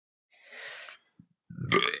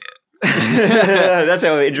That's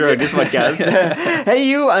how I intro this podcast. Hey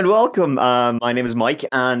you, and welcome. My name is Mike,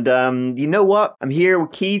 and you know what? I'm here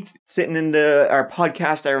with Keith, sitting in our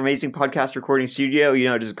amazing podcast recording studio. You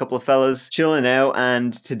know, just a couple of fellas chilling out,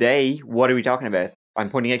 and today, what are we talking about? I'm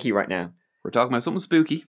pointing at Keith right now. We're talking about something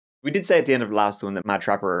spooky. We did say at the end of the last one, that Mad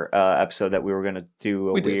Trapper episode, that we were going to do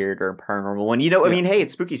a weird or paranormal one. You know, I mean, hey,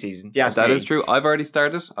 it's spooky season. Yeah, that is true. I've already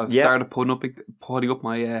started. I've started putting up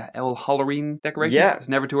my old Halloween decorations. Yeah. It's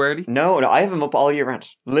never too early. No, I have them up all year round.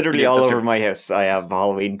 Literally all over my house. I have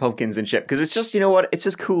Halloween pumpkins and shit. Because it's just, you know what? It's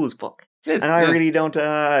as cool as fuck. It is, and I really don't,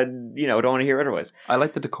 don't want to hear otherwise. I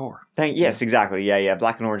like the decor. Yes, exactly. Yeah.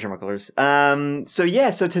 Black and orange are my colors.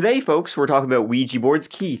 So today, folks, we're talking about Ouija boards.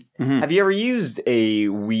 Keith, have you ever used a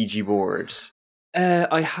Ouija board?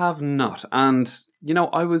 I have not. And,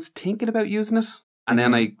 I was thinking about using it. And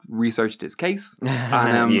then I researched its case.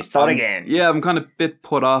 And, you thought again. Yeah, I'm kind of a bit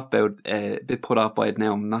put off by it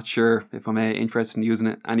now. I'm not sure if I'm interested in using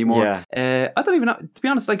it anymore. Yeah. I don't even know. To be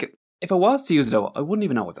honest, if I was to use it, I wouldn't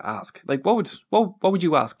even know what to ask. What would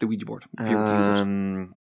you ask the Ouija board if you were to use it?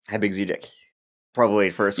 How big's your dick? Probably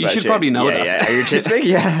first question. You should probably know that. Yeah. Are your tits big?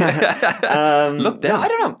 Yeah. Look down. I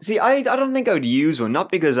don't know. See, I don't think I would use one.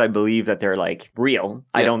 Not because I believe that they're real.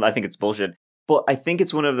 Yeah. I think it's bullshit. But I think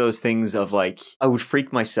it's one of those things of I would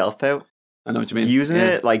freak myself out. I know what you mean. Using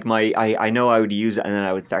it. I know I would use it and then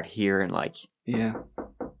I would start hearing yeah.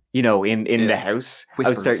 In the house. Whispers. I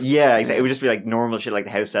would start, exactly. It would just be normal shit like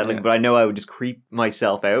the house settling, but I know I would just creep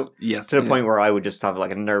myself out. Yes. To the point where I would just have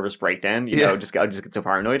a nervous breakdown. I'd just get so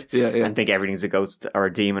paranoid. Yeah. And think everything's a ghost or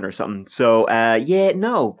a demon or something. So,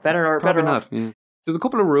 no. Better not. Yeah. There's a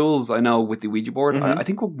couple of rules I know with the Ouija board. I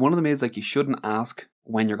think one of them is you shouldn't ask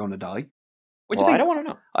when you're going to die. I don't want to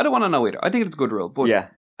know. I don't want to know either. I think it's a good rule. But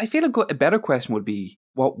I feel a better question would be,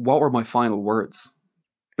 what were my final words?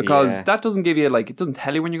 Because that doesn't give you, it doesn't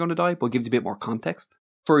tell you when you're going to die, but it gives you a bit more context.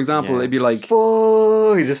 For example, it'd be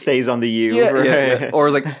he just stays on the U. Yeah. Or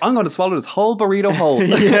it's I'm going to swallow this whole burrito whole.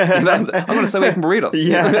 I'm going to stay away from burritos.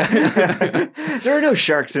 Yeah. There are no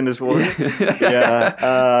sharks in this water.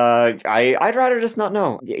 I'd rather just not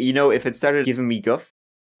know. If it started giving me guff,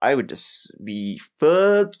 I would just be,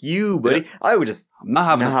 fuck you, buddy. Yeah. I would just not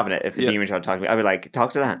having it if the demon tried to talk to me. I would talk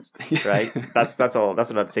to the hands, right? That's all. That's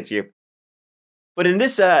what I'd say to you. But in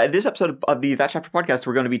this episode of the That Chapter podcast,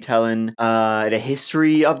 we're going to be telling the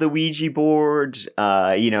history of the Ouija board,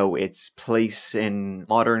 its place in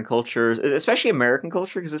modern culture, especially American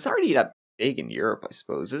culture, because it's already that big in Europe, I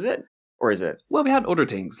suppose. Is it? Or is it? Well, we had other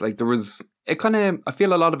things. There was... I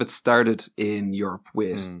feel a lot of it started in Europe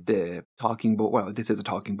with the talking board. Well, this is a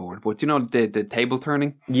talking board, but the table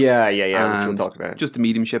turning. Yeah, which we'll talk about. Just the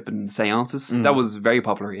mediumship and seances. That was very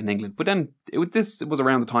popular in England. But then it was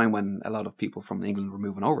around the time when a lot of people from England were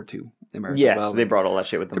moving over to America. Yes, they brought all that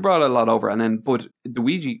shit with them. They brought a lot over. And then, but the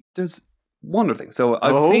Ouija, there's one other thing. So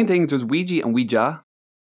I've seen things, there's Ouija and Ouija.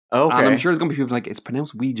 Okay. And I'm sure there's going to be people it's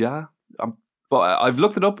pronounced Ouija. But I've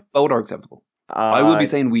looked it up, both are acceptable. I will be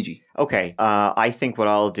saying Ouija. Okay. I think what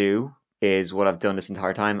I'll do is what I've done this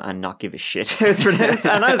entire time and not give a shit. It's pronounced,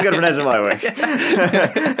 and I'm just going to pronounce it my way.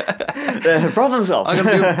 Problem solved. I'm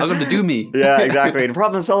going to do me. Yeah, exactly. And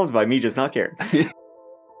problem solved by me just not caring.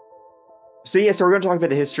 So we're going to talk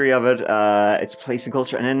about the history of it, its place in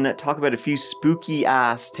culture, and then talk about a few spooky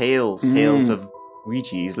ass tales of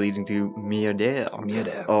Ouija's leading to murder.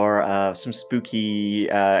 Or some spooky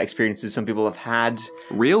experiences some people have had.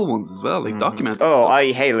 Real ones as well, documented stuff.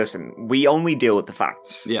 Hey, listen, we only deal with the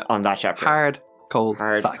facts on that chapter. Hard, cold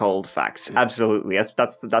facts. Absolutely.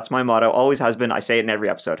 That's my motto. Always has been. I say it in every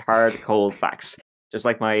episode. Hard, cold facts. Just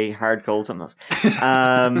like my hard, cold sometimes.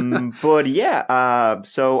 But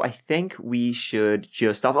so I think we should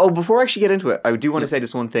just stop. Oh, before I actually get into it, I do want to say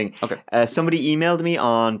this one thing. Okay. Somebody emailed me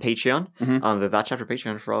on Patreon, on the That Chapter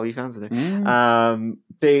Patreon for all you fans out there.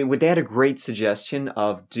 They had a great suggestion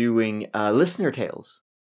of doing listener tales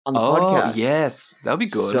on the podcast. Yes, that'd be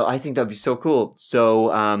good. So I think that'd be so cool.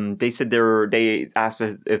 So they said they asked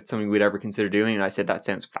if something we'd ever consider doing, and I said that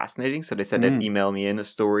sounds fascinating. So they said they'd email me in a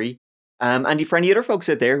story. And for any other folks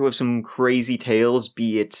out there who have some crazy tales,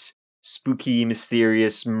 be it spooky,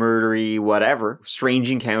 mysterious, murdery, whatever,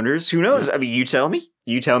 strange encounters, who knows? I mean, you tell me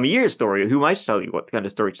your story. Who might tell you what kind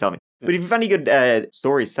of story to tell me? But if you've any good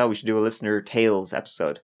stories to tell, we should do a listener tales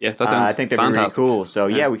episode. Yeah, that sounds I think that'd be really cool. So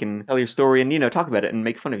we can tell your story and, talk about it and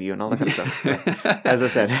make fun of you and all that kind of stuff. As I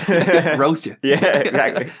said. Roast you. Yeah,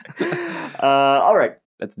 exactly. All right.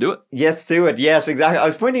 Let's do it. Let's do it. Yes, exactly. I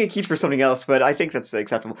was pointing at Keith for something else, but I think that's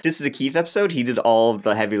acceptable. This is a Keith episode. He did all of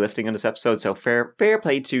the heavy lifting on this episode, so fair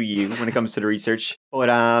play to you when it comes to the research.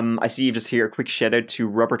 But I see you just here. A quick shout out to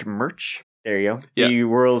Robert Murch. There you go. Yeah. The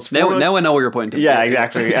world's now, foremost... now I know where you're pointing. Yeah,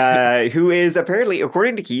 exactly. Who is apparently,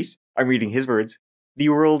 according to Keith, I'm reading his words, the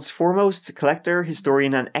world's foremost collector,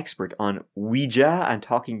 historian, and expert on Ouija and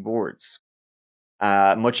talking boards.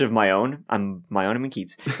 Much of my own, I mean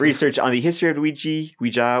Keith's, research on the history of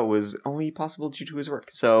Ouija was only possible due to his work.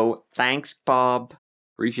 So, thanks, Bob.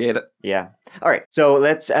 Appreciate it. Yeah. All right, so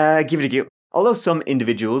let's give it a go. Although some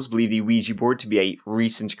individuals believe the Ouija board to be a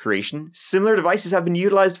recent creation, similar devices have been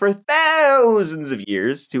utilized for thousands of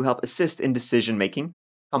years to help assist in decision-making,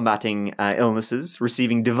 combating illnesses,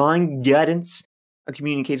 receiving divine guidance, and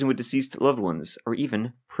communicating with deceased loved ones, or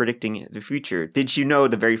even predicting the future. Did you know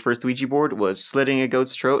the very first Ouija board was slitting a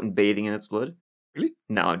goat's throat and bathing in its blood? Really?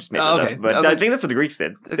 No, I just made that up. But I think that's what the Greeks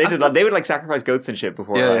did. They would like sacrifice goats and shit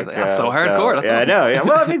before. Yeah, that's so hardcore. That's I know. Yeah,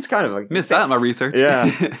 well, I mean, it's kind of like missed that in my research.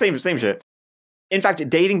 Yeah, same shit. In fact,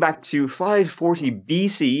 dating back to 540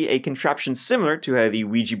 BC, a contraption similar to how the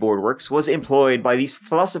Ouija board works was employed by the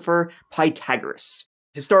philosopher Pythagoras.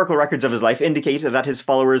 Historical records of his life indicate that his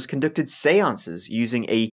followers conducted seances using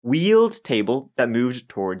a wheeled table that moved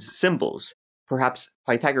towards symbols. Perhaps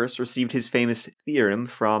Pythagoras received his famous theorem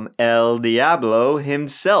from El Diablo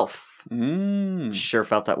himself. Sure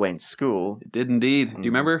felt that way in school. It did indeed. Do you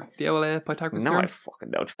remember the old Pythagoras theorem? No, I fucking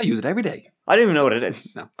don't. I use it every day. I don't even know what it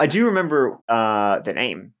is. No. I do remember the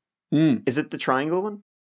name. Is it the triangle one?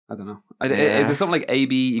 I don't know. Is it something like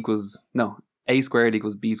AB equals... No. A squared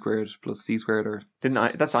equals B squared plus C squared, or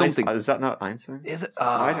that's something. Is that not Einstein? Is it?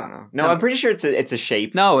 I don't know. No, I'm pretty sure it's a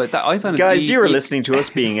shape. No, Einstein is... Guys, you were listening to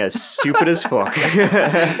us being as stupid as fuck.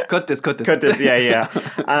 Cut this. Cut this,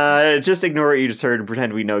 yeah. Just ignore what you just heard and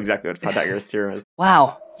pretend we know exactly what Pythagoras' theorem is.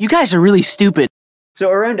 Wow, you guys are really stupid.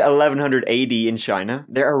 So around 1100 AD in China,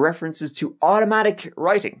 there are references to automatic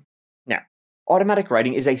writing. Now, automatic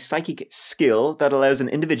writing is a psychic skill that allows an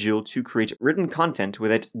individual to create written content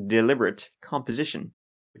without deliberate composition,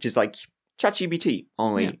 which is like ChatGPT,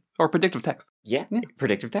 only... Yeah. Or predictive text. Yeah,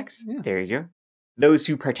 predictive text. Yeah. There you go. Those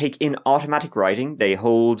who partake in automatic writing, they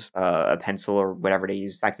hold a pencil or whatever they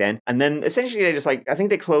used back then, and then essentially they just I think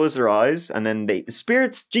they close their eyes, and then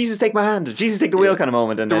spirits, Jesus take my hand, Jesus take the wheel kind of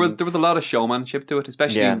moment. And there was a lot of showmanship to it,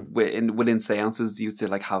 especially within seances. They used to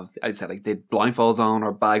have, I'd say, they'd blindfolds on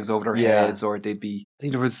or bags over their heads, or they'd be, I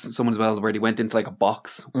think there was someone as well where they went into a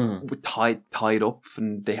box with tied up,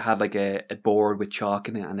 and they had a board with chalk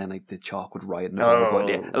in it, and then the chalk would write.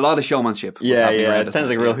 A lot of showmanship. It sounds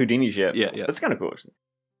like real Houdini shit. Yeah. That's kind of cool.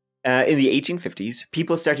 In the 1850s,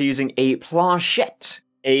 people started using a planchette.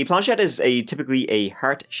 A planchette is typically a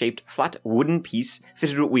heart-shaped flat wooden piece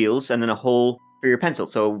fitted with wheels and then a hole for your pencil.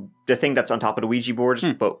 So the thing that's on top of the Ouija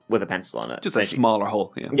board, but with a pencil on it. Just a smaller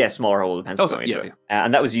hole. Yeah, smaller hole with a pencil going into it.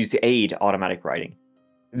 And that was used to aid automatic writing.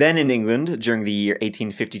 Then in England, during the year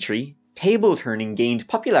 1853, table turning gained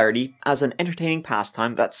popularity as an entertaining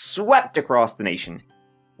pastime that swept across the nation.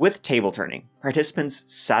 With table turning, participants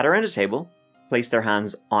sat around a table, placed their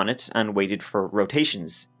hands on it, and waited for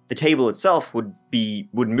rotations. The table itself would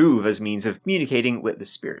move as means of communicating with the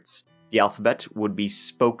spirits. The alphabet would be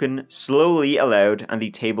spoken slowly aloud, and the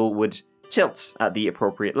table would tilt at the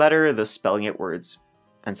appropriate letter, thus spelling out words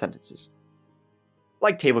and sentences.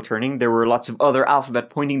 Like table turning, there were lots of other alphabet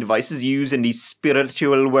pointing devices used in the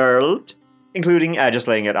spiritual world, including just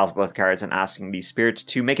laying out alphabet cards and asking the spirit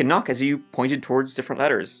to make a knock as you pointed towards different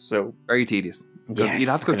letters. So very tedious. Yeah, you'd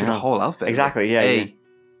have to go through the whole alphabet. Exactly, yeah. A,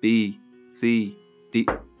 B, C, D.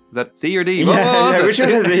 Is that C or D? Which one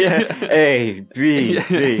is it? Yeah. A, B,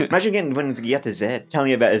 D. Imagine when you get the Z, telling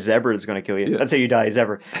you about a zebra that's going to kill you. Yeah. That's how you die, a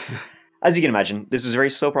zebra. As you can imagine, this was a very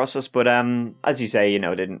slow process, but as you say,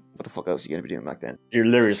 what the fuck else are you going to be doing back then? You're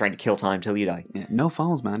literally just trying to kill time till you die. Yeah, no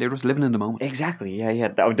phones, man. They were just living in the moment. Exactly, yeah.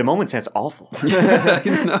 The moment sounds awful.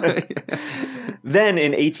 Then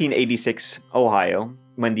in 1886, Ohio,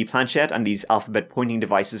 when the planchette and these alphabet pointing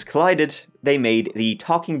devices collided, they made the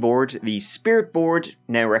talking board, the spirit board,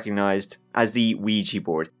 now recognized as the Ouija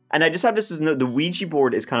board. And I just have this as the Ouija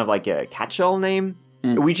board is kind of like a catch-all name.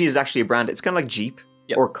 Ouija is actually a brand. It's kind of like Jeep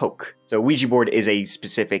or Coke. So Ouija board is a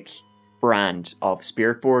specific brand of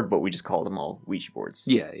spirit board, but we just call them all Ouija boards.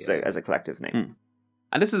 As a collective name.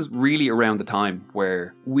 And this is really around the time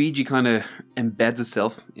where Ouija kind of embeds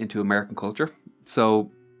itself into American culture.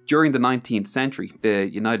 So during the 19th century, the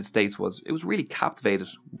United States was really captivated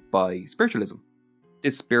by spiritualism.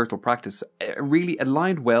 This spiritual practice really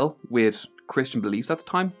aligned well with Christian beliefs at the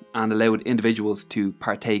time and allowed individuals to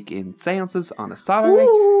partake in seances on a Saturday,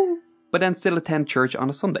 but then still attend church on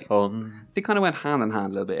a Sunday. They kind of went hand in hand a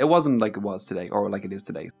little bit. It wasn't like it was today or like it is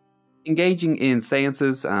today. Engaging in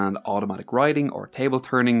seances and automatic writing or table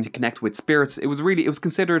turning to connect with spirits, it was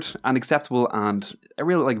considered an acceptable and a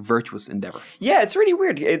real virtuous endeavor. Yeah, it's really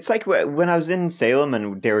weird. It's like when I was in Salem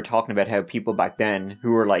and they were talking about how people back then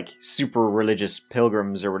who were like super religious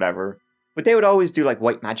pilgrims or whatever, but they would always do like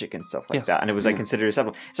white magic and stuff like that, and it was like considered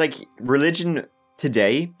acceptable. It's like religion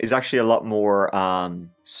today is actually a lot more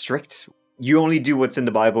strict. You only do what's in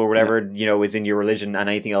the Bible or whatever, is in your religion, and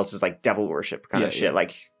anything else is like devil worship kind of shit. Yeah.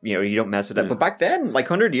 Like, you don't mess with that. But back then, like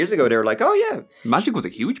 100 years ago, they were like, oh yeah. Magic was a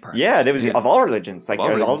huge part. Yeah, there was of all religions. Like,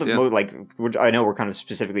 I know we're kind of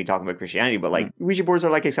specifically talking about Christianity, but like Ouija boards are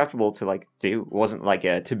like acceptable to like do. It wasn't like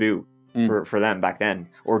a taboo for them back then,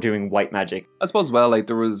 or doing white magic. I suppose,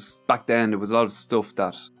 back then, there was a lot of stuff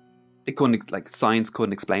that they couldn't, science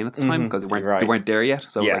couldn't explain at the time because they weren't there yet.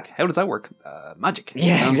 So, how does that work? Magic.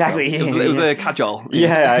 Yeah, exactly. So it was a catch-all.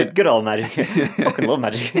 Yeah, good old magic. Fucking love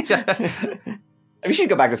magic. We should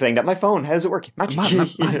go back to saying that. My phone, how does it work? Magic.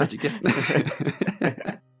 Magic, yeah.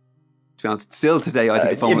 To be honest, still today, I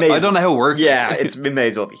think the phone, I don't know how it works. Yeah, it may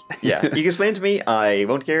as well be. Yeah, you can explain it to me, I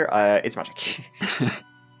won't care. It's magic.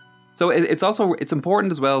 So it's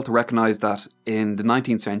important as well to recognize that in the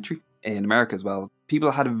 19th century, in America as well, people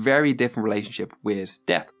had a very different relationship with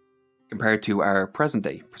death compared to our present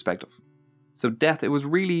day perspective. So death, it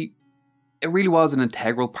really was an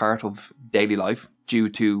integral part of daily life due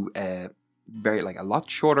to a lot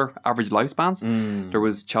shorter average lifespans. There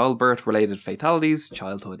was childbirth related fatalities,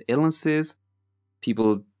 childhood illnesses.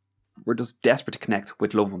 People were just desperate to connect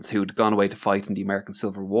with loved ones who'd gone away to fight in the American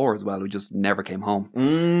Civil War as well, who just never came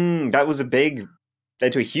home. That was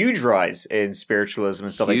led to a huge rise in spiritualism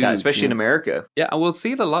and stuff like that, especially in America. Yeah, and we'll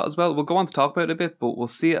see it a lot as well. We'll go on to talk about it a bit, but we'll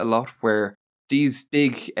see it a lot where these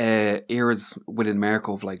big eras within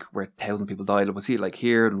America of where 1,000 people died. We'll see it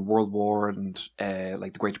here in World War and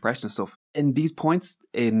the Great Depression and stuff. In these points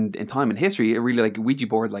in time in history, it really Ouija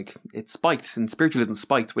board it spiked and spiritualism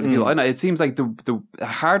spiked with people. I know it seems like the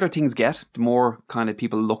harder things get, the more kind of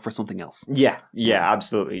people look for something else. Yeah,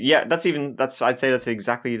 absolutely. Yeah, I'd say that's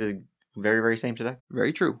exactly the very, very same today.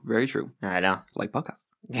 Very true. Very true. I know. Like podcasts.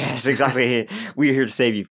 Yes, exactly. We're here to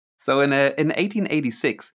save you. So in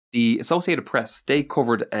 1886, the Associated Press, they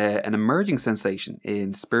covered an emerging sensation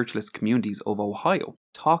in spiritualist communities of Ohio.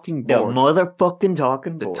 Talking board. The motherfucking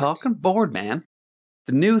talking board. The talking board, man.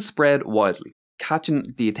 The news spread widely,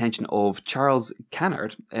 catching the attention of Charles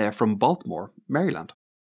Cannard from Baltimore, Maryland.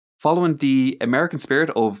 Following the American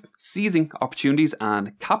spirit of seizing opportunities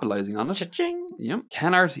and capitalizing on it, Cha-ching.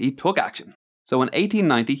 Cannard, he took action. So in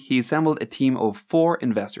 1890, he assembled a team of 4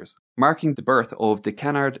 investors, marking the birth of the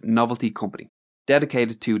Cannard Novelty Company,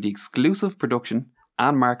 dedicated to the exclusive production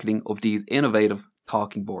and marketing of these innovative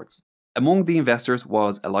talking boards. Among the investors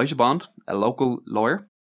was Elijah Bond, a local lawyer,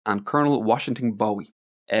 and Colonel Washington Bowie,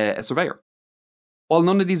 a surveyor. While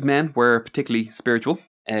none of these men were particularly spiritual,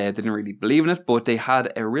 they didn't really believe in it, but they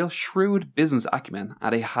had a real shrewd business acumen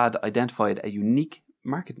and they had identified a unique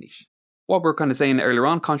market niche. What we were kind of saying earlier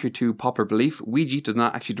on, contrary to popular belief, Ouija does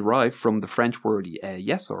not actually derive from the French word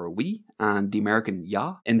yes or oui and the American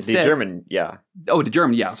ja. Instead, the German yeah. Oh, the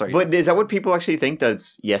German yeah, sorry. But is that what people actually think, that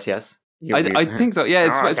it's yes? I think so.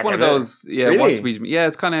 Yeah, it's one of those. Yeah, really?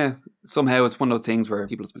 It's kind of somehow it's one of those things where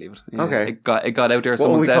people just believe it. Yeah, okay, it got out there.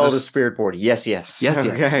 What would we call it. The spirit board? Yes.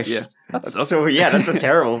 Okay. Yeah, that's a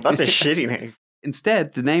shitty name.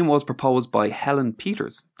 Instead, the name was proposed by Helen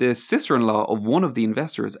Peters, the sister-in-law of one of the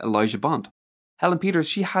investors, Elijah Bond. Helen Peters,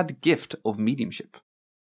 she had the gift of mediumship.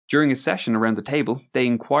 During a session around the table, they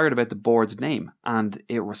inquired about the board's name, and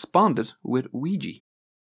it responded with Ouija.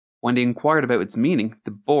 When they inquired about its meaning,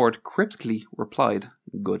 the board cryptically replied,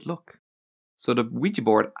 "Good luck." So the Ouija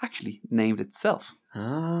board actually named itself.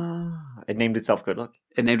 It named itself Good Luck?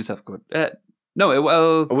 It named itself Good.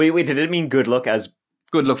 No, Wait, did it mean good luck as...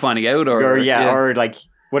 Good luck finding out, or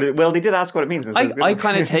well, they did ask what it means. I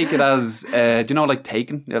kind of take it as, do you know,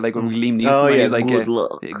 Taken? Like when Liam Neeson, he's like, good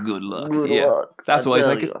luck. Good luck. Good luck. That's why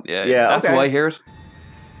I take it. Yeah. That's why I hear it.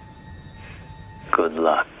 Good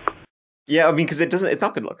luck. Yeah, I mean, because it's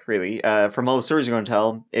not good luck, really. From all the stories you're going to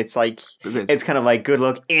tell, it's kind of like good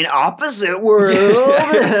luck in opposite world.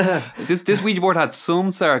 This Ouija board had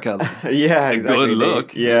some sarcasm. Yeah, exactly. Good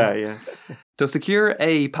luck. Yeah. To secure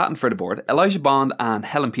a patent for the board, Elijah Bond and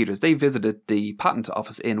Helen Peters, they visited the patent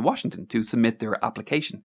office in Washington to submit their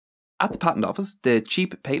application. At the patent office, the chief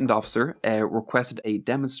patent officer requested a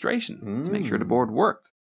demonstration to make sure the board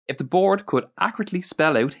worked. If the board could accurately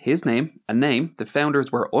spell out his name, a name the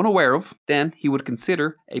founders were unaware of, then he would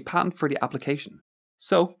consider a patent for the application.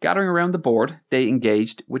 So, gathering around the board, they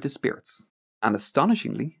engaged with the spirits. And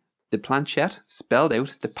astonishingly, the planchette spelled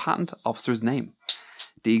out the patent officer's name.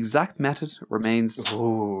 the exact method remains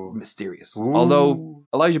mysterious. Although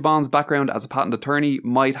Elijah Bond's background as a patent attorney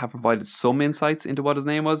might have provided some insights into what his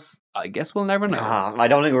name was, I guess we'll never know. I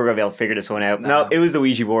don't think we're going to be able to figure this one out. No, it was the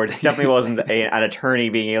Ouija board. Definitely wasn't an attorney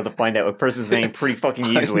being able to find out a person's name pretty fucking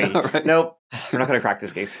easily. Know, right? Nope, we're not going to crack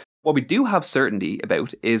this case. What we do have certainty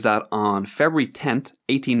about is that on February 10th,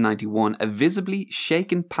 1891, a visibly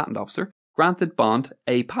shaken patent officer granted Bond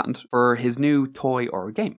a patent for his new toy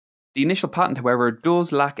or game. The initial patent, however,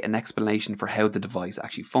 does lack an explanation for how the device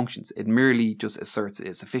actually functions. It merely just asserts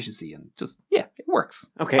its efficiency and it works.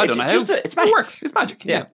 Okay, I don't know how. It's magic. It works. It's magic.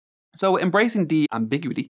 Yeah. So embracing the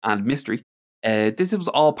ambiguity and mystery, this was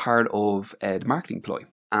all part of the marketing ploy.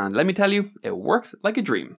 And let me tell you, it worked like a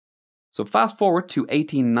dream. So fast forward to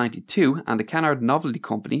 1892 and the Kennard Novelty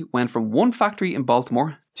Company went from one factory in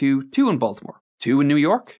Baltimore to two in Baltimore. 2 in New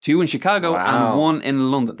York, 2 in Chicago, and 1 in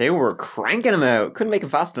London. They were cranking them out. Couldn't make it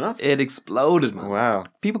fast enough. It exploded, man. Wow.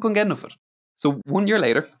 People couldn't get enough of it. So 1 year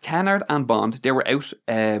later, Kennard and Bond, they were out of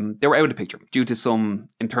the picture due to some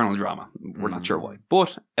internal drama. We're not sure why.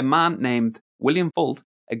 But a man named William Fuld,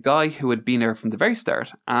 a guy who had been there from the very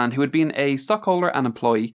start and who had been a stockholder and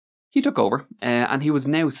employee, he took over and he was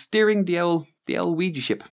now steering the old Ouija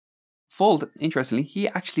ship. Fuld, interestingly, he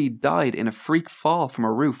actually died in a freak fall from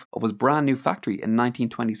a roof of his brand new factory in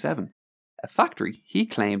 1927. A factory he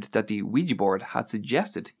claimed that the Ouija board had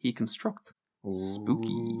suggested he construct.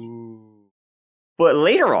 Spooky. But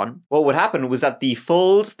later on, what would happen was that the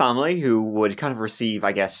Fuld family, who would kind of receive,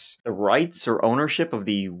 I guess, the rights or ownership of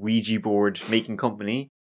the Ouija board making company,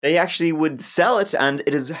 they actually would sell it, and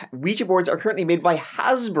Ouija boards are currently made by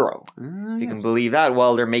Hasbro. If you can believe that.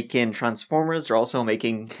 While they're making Transformers, they're also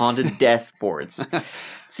making haunted death boards.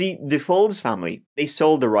 See, the Fulds family, they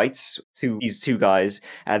sold the rights to these two guys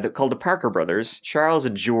called the Parker brothers, Charles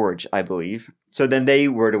and George, I believe. So then they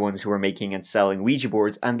were the ones who were making and selling Ouija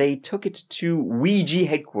boards, and they took it to Weeja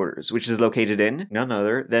headquarters, which is located in none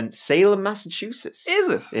other than Salem, Massachusetts.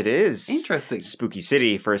 Is it? It is. Interesting. Spooky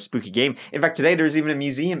city for a spooky game. In fact, today there's even a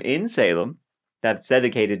museum in Salem that's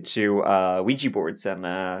dedicated to Ouija boards and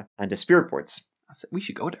the spirit boards. We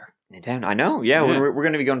should go there. In town, I know. Yeah, we're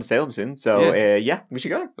going to be going to Salem soon, so we should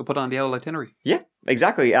go there. We'll put on the old itinerary. Yeah,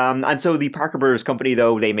 exactly. And so the Parker Brothers company,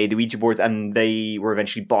 though, they made the Ouija boards, and they were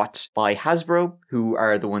eventually bought by Hasbro, who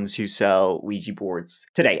are the ones who sell Ouija boards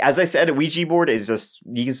today. As I said, a Ouija board is just,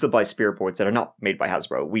 you can still buy spirit boards that are not made by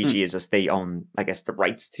Hasbro. Ouija is just, they own, I guess, the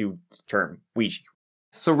rights to the term Ouija.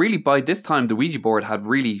 So really, by this time, the Ouija board had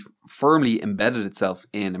really firmly embedded itself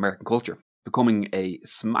in American culture, becoming a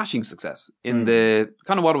smashing success. In the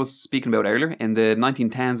kind of what I was speaking about earlier, in the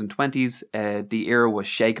 1910s and 20s, the era was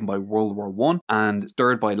shaken by World War I and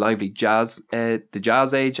stirred by lively jazz. The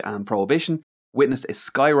Jazz Age and Prohibition witnessed a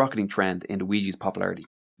skyrocketing trend in the Ouija's popularity.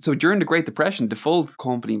 So during the Great Depression, the Fuld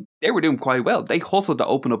company, they were doing quite well. They hustled to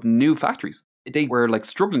open up new factories. They were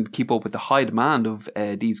struggling to keep up with the high demand of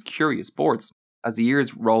these curious boards. As the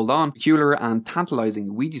years rolled on, peculiar and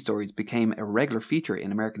tantalizing Ouija stories became a regular feature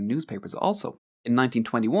in American newspapers also. In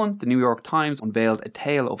 1921, the New York Times unveiled a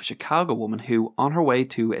tale of a Chicago woman who, on her way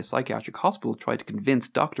to a psychiatric hospital, tried to convince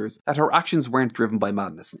doctors that her actions weren't driven by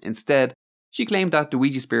madness. Instead, she claimed that the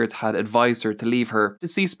Ouija spirits had advised her to leave her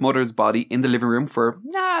deceased mother's body in the living room for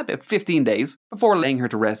about 15 days before laying her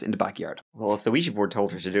to rest in the backyard. Well, if the Ouija board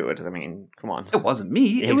told her to do it, I mean, come on. It wasn't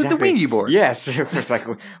me, it was the Ouija board. Yes, it was like,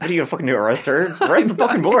 what are you going to fucking do, arrest her? Arrest the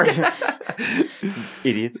fucking board.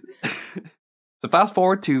 Idiots. So fast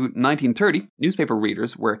forward to 1930, newspaper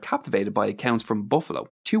readers were captivated by accounts from Buffalo.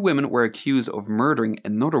 2 women were accused of murdering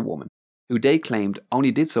another woman, who they claimed only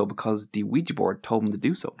did so because the Ouija board told them to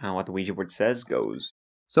do so. And what the Ouija board says goes.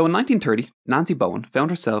 So in 1930, Nancy Bowen found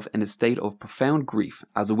herself in a state of profound grief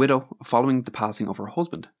as a widow following the passing of her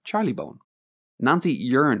husband, Charlie Bowen. Nancy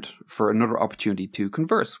yearned for another opportunity to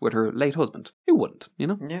converse with her late husband. Who wouldn't, you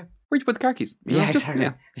know? Yeah. Where'd you put the car keys? Yeah,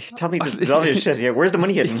 exactly. Tell me the shit. Yeah, where's the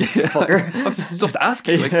money hidden, fucker? I have stuff to ask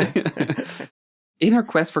you. In her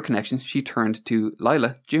quest for connection, she turned to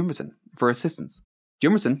Lila Jimerson for assistance.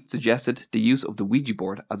 Jimerson suggested the use of the Ouija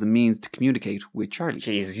board as a means to communicate with Charlie.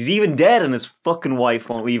 Jesus, he's even dead and his fucking wife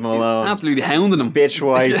won't leave him alone. Absolutely hounding him. Bitch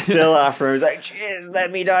wife, still after him. He's like, jeez,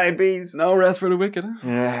 let me die in peace. No rest for the wicked.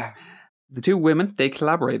 Yeah. The 2 women, they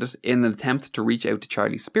collaborated in an attempt to reach out to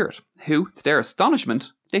Charlie's spirit, who, to their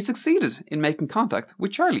astonishment, they succeeded in making contact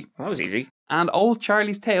with Charlie. That was easy. And old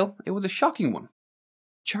Charlie's tale, it was a shocking one.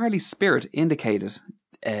 Charlie's spirit indicated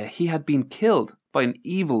he had been killed by an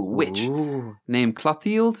evil witch named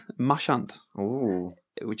Clotilde Marchand,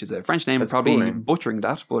 which is a French name. I'm probably butchering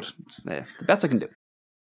that, but it's the best I can do.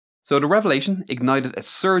 So the revelation ignited a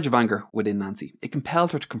surge of anger within Nancy. It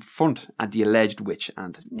compelled her to confront the alleged witch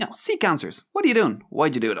and, seek answers. What are you doing?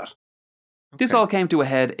 Why'd you do that? Okay. This all came to a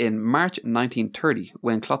head in March 1930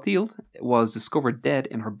 when Clotilde was discovered dead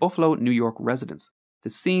in her Buffalo, New York residence. The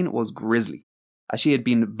scene was grisly, as she had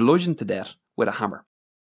been bludgeoned to death with a hammer.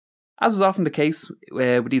 As is often the case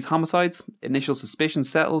with these homicides, initial suspicion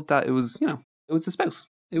settled that it was the spouse.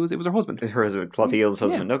 It was her husband. Her husband, Clotilde's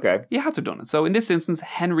husband, okay. He had to have done it. So in this instance,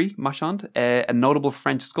 Henry Marchand, a notable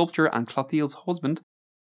French sculptor and Clotilde's husband,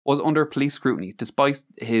 was under police scrutiny, despite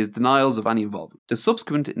his denials of any involvement. The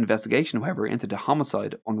subsequent investigation, however, into the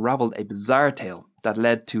homicide unravelled a bizarre tale that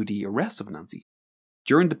led to the arrest of Nancy.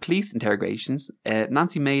 During the police interrogations,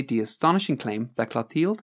 Nancy made the astonishing claim that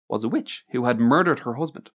Clotilde was a witch who had murdered her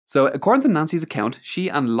husband. So according to Nancy's account, she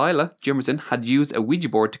and Lila Jimerson had used a Ouija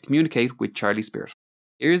board to communicate with Charlie's spirit.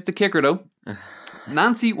 Here's the kicker though.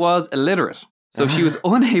 Nancy was illiterate, so she was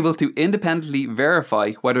unable to independently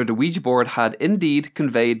verify whether the Ouija board had indeed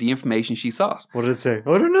conveyed the information she sought. What did it say?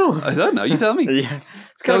 I don't know. I don't know, you tell me. Yeah.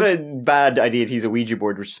 It's kind of a bad idea to use a Ouija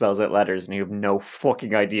board which spells out letters and you have no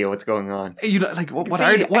fucking idea what's going on.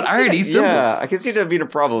 What are these symbols? Yeah, I can see that being a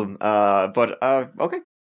problem, but okay.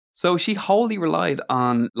 So she wholly relied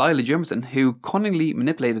on Lila Jimerson, who cunningly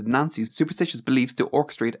manipulated Nancy's superstitious beliefs to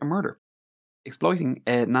orchestrate a murder. Exploiting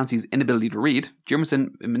Nancy's inability to read,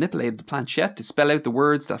 Jimerson manipulated the planchette to spell out the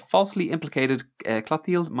words that falsely implicated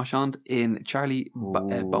Clotilde Marchand in Charlie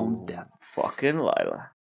Bones' death. Fucking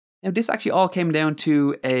Lila. Now, this actually all came down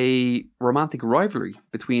to a romantic rivalry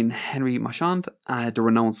between Henry Marchand, the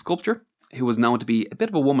renowned sculptor, who was known to be a bit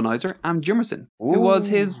of a womanizer, and Jimerson, who was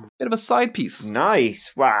his bit of a side piece.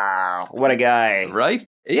 Nice. Wow. What a guy. Right?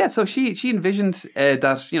 Yeah, so she envisioned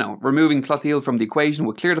that, removing Clotilde from the equation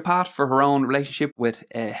would clear the path for her own relationship with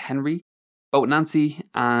Henry. Both Nancy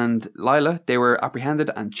and Lila, they were apprehended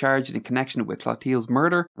and charged in connection with Clotilde's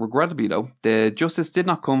murder. Regrettably, though, the justice did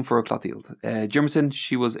not come for Clotilde. Jimerson,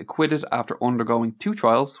 she was acquitted after undergoing 2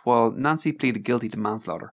 trials, while Nancy pleaded guilty to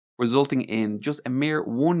manslaughter, resulting in just a mere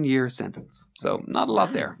 1-year sentence. So, not a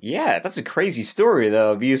lot there. Yeah, that's a crazy story,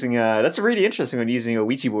 though, of using that's a really interesting one, using a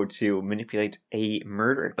Ouija board to manipulate a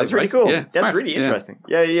murder. That's really cool. Yeah, that's really interesting.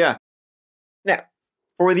 Yeah. Now,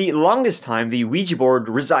 for the longest time, the Ouija board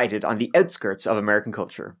resided on the outskirts of American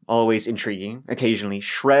culture, always intriguing, occasionally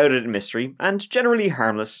shrouded in mystery, and generally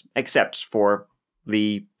harmless, except for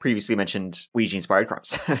the previously mentioned Ouija-inspired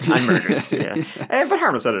crimes and murders. But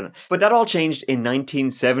harmless, I don't know. But that all changed in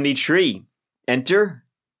 1973. Enter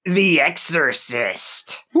The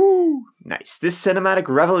Exorcist. Woo! Nice. This cinematic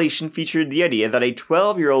revelation featured the idea that a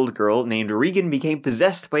 12-year-old girl named Regan became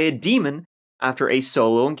possessed by a demon after a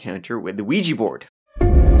solo encounter with the Ouija board.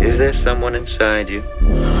 Is there someone inside you?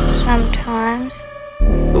 Sometimes.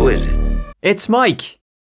 Who is it? It's Mike!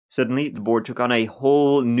 Suddenly, the board took on a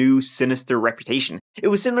whole new sinister reputation. It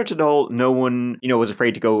was similar to the whole no one, was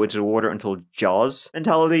afraid to go into the water until Jaws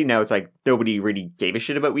mentality. Now it's like, nobody really gave a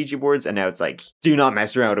shit about Ouija boards, and now it's like, do not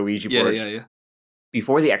mess around with a Ouija board. Yeah.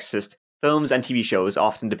 Before The Exorcist, films and TV shows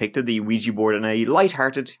often depicted the Ouija board in a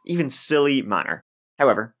light-hearted, even silly manner.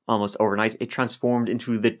 However, almost overnight, it transformed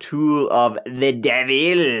into the tool of the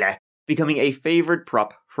devil, becoming a favourite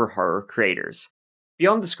prop for horror creators.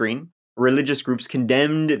 Beyond the screen, religious groups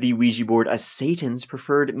condemned the Ouija board as Satan's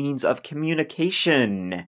preferred means of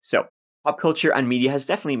communication. So, pop culture and media has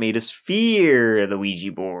definitely made us fear the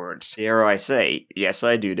Ouija board. Dare I say? Yes,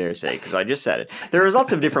 I do dare say, because I just said it. There is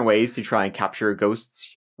lots of different ways to try and capture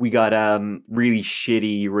ghosts. We got really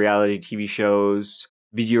shitty reality TV shows,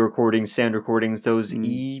 video recordings, sound recordings, those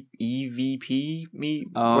EVP,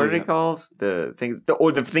 what are they called? The things,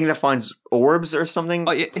 the thing that finds orbs or something.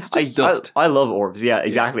 Oh yeah, it's just dust. I love orbs. Yeah,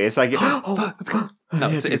 exactly. It's like it's ghost. No,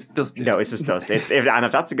 it's dust. No, it's just dust. And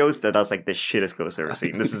if that's a ghost, that's like the shittest ghost I've ever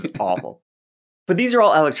seen. This is awful. But these are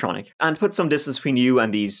all electronic, and put some distance between you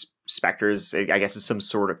and these specters, I guess, is some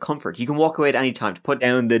sort of comfort. You can walk away at any time to put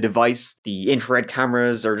down the device, the infrared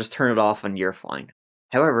cameras, or just turn it off, and you're fine.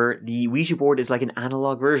 However, the Ouija board is like an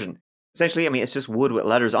analog version. Essentially, it's just wood with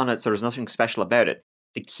letters on it, so there's nothing special about it.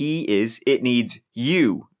 The key is it needs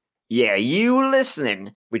you. Yeah, you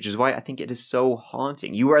listening. Which is why I think it is so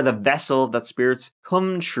haunting. You are the vessel that spirits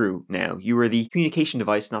come true now. You are the communication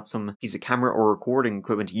device, not some piece of camera or recording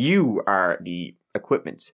equipment. You are the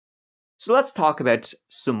equipment. So let's talk about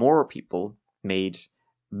some more people made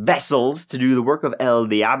vessels to do the work of El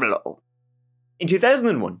Diablo. In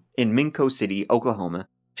 2001, in Minco City, Oklahoma,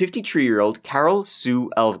 53-year-old Carol Sue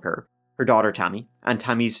Elviker, her daughter Tammy, and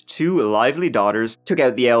Tammy's 2 lively daughters took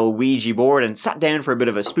out the old Ouija board and sat down for a bit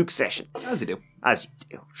of a spook session. As you do. As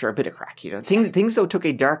you do. For a bit of crack, Things though took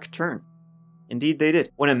a dark turn. Indeed they did.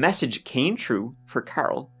 When a message came true for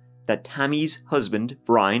Carol that Tammy's husband,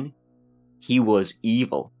 Brian, he was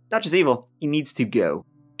evil. Not just evil, he needs to go.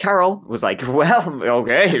 Carol was like, well,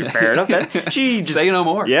 okay, fair enough then. She just, say no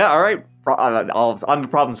more. Yeah, all right. I'm a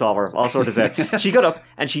problem solver. All sorts of stuff. She got up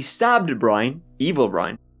and she stabbed Brian, evil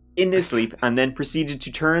Brian, in his sleep, and then proceeded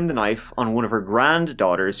to turn the knife on one of her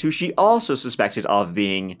granddaughters, who she also suspected of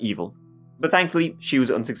being evil. But thankfully, she was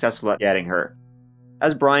unsuccessful at getting her.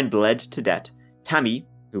 As Brian bled to death, Tammy,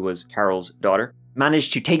 who was Carol's daughter,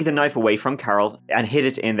 managed to take the knife away from Carol and hid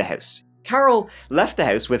it in the house. Carol left the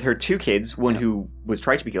house with her 2 kids, one who was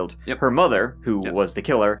tried to be killed, her mother, who was the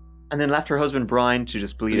killer, and then left her husband Brian to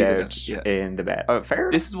just bleed out in the bed. Oh, fair?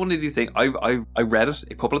 This is one of these things. I read it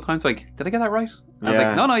a couple of times. Like, did I get that right? I was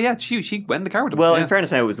like, no, she went in the car with him. Well, in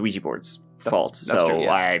fairness, now it was the Ouija board's fault. That's true,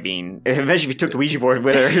 I mean, eventually, if you took the Ouija board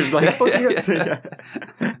with her, it was like, fuck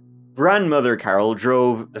you. Grandmother Carol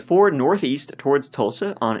drove the Ford northeast towards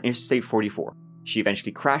Tulsa on Interstate 44. She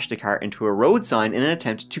eventually crashed the car into a road sign in an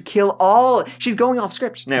attempt to kill all... She's going off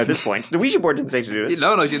script now at this point. The Ouija board didn't say to do this.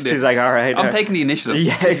 No, she didn't. She's like, all right. I'm taking the initiative.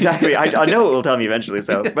 Yeah, exactly. I know it will tell me eventually,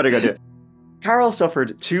 so better go do it. Carol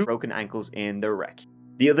suffered 2 broken ankles in the wreck.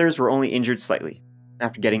 The others were only injured slightly.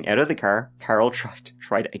 After getting out of the car, Carol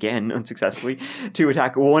tried again, unsuccessfully, to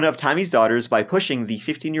attack one of Tammy's daughters by pushing the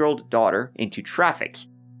 15-year-old daughter into traffic.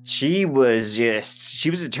 She was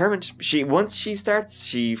determined. Once she starts,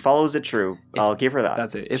 she follows it through. I'll give her that.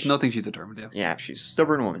 That's it. If nothing, she's determined, yeah. Yeah, she's a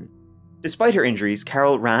stubborn woman. Despite her injuries,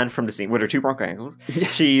 Carol ran from the scene with her 2 broken ankles.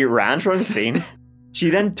 She ran from the scene. She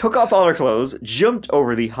then took off all her clothes, jumped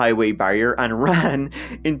over the highway barrier, and ran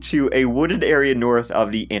into a wooded area north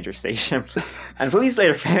of the interstation. And police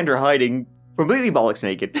later found her hiding completely bollocks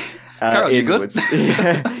naked. Carol, you good?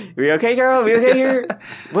 We okay, Carol? We okay here?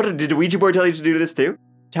 What did the Ouija board tell you to do this too?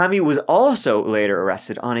 Tammy was also later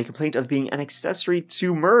arrested on a complaint of being an accessory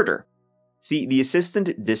to murder. See, the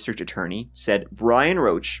assistant district attorney said Brian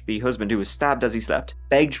Roach, the husband who was stabbed as he slept,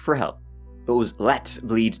 begged for help, but was let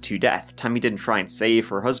bleed to death. Tammy didn't try and save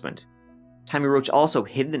her husband. Tammy Roach also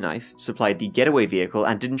hid the knife, supplied the getaway vehicle,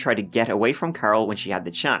 and didn't try to get away from Carol when she had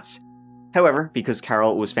the chance. However, because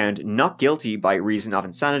Carol was found not guilty by reason of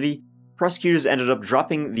insanity, prosecutors ended up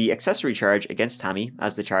dropping the accessory charge against Tammy,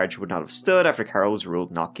 as the charge would not have stood after Carol was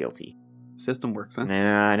ruled not guilty. System works, huh?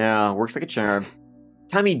 Nah, no, works like a charm.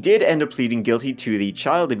 Tammy did end up pleading guilty to the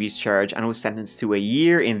child abuse charge and was sentenced to a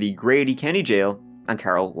year in the Grady County Jail, and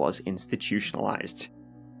Carol was institutionalized.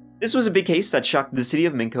 This was a big case that shocked the city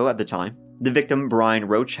of Minco at the time. The victim, Brian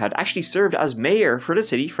Roach, had actually served as mayor for the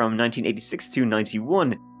city from 1986 to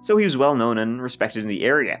 91, so he was well known and respected in the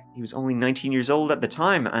area. He was only 19 years old at the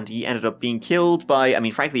time, and he ended up being killed by,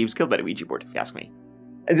 frankly, he was killed by the Ouija board, if you ask me.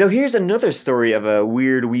 And so here's another story of a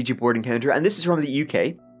weird Ouija board encounter, and this is from the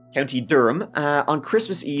UK, County Durham, on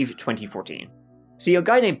Christmas Eve 2014. See, a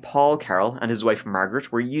guy named Paul Carroll and his wife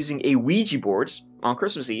Margaret were using a Ouija board on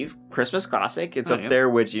Christmas Eve. Christmas classic. It's up there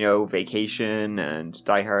with, Vacation and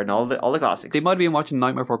Die Hard and all the classics. They might have been watching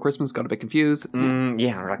Nightmare Before Christmas, got a bit confused.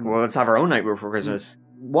 Yeah, like, well, let's have our own Nightmare Before Christmas.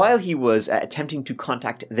 While he was attempting to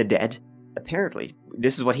contact the dead, apparently,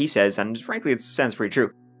 this is what he says, and frankly, it sounds pretty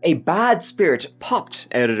true, a bad spirit popped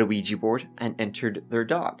out of the Ouija board and entered their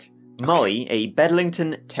dog, Molly, a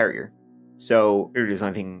Bedlington Terrier. So, there's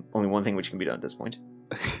only one thing which can be done at this point.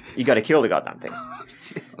 You gotta kill the goddamn thing.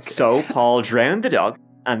 Okay. So, Paul drowned the dog,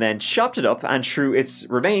 and then chopped it up and threw its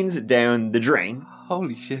remains down the drain.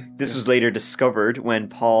 Holy shit. This was later discovered when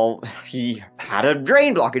Paul, he had a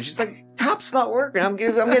drain blockage. He's like, tap's not working, I'm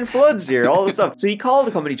getting floods here, all this stuff. So he called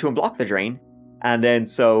the company to unblock the drain, and then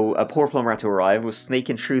so a poor plumber had to arrive, was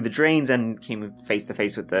snaking through the drains, and came face to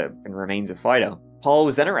face with the remains of Fido. Paul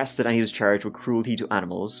was then arrested and he was charged with cruelty to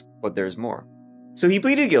animals, but there's more. So he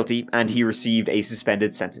pleaded guilty and he received a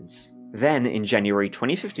suspended sentence. Then, in January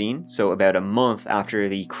 2015, so about a month after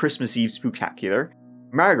the Christmas Eve spooktacular,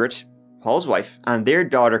 Margaret, Paul's wife, and their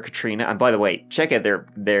daughter Katrina, and by the way, check out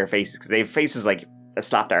their faces, because they have faces like a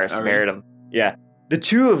slapped arse compared to them. Yeah. The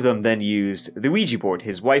two of them then used the Ouija board,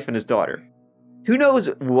 his wife and his daughter. Who knows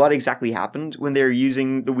what exactly happened when they were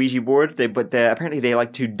using the Ouija board, but apparently they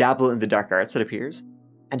like to dabble in the dark arts, it appears.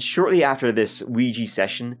 And shortly after this Ouija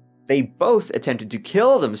session, they both attempted to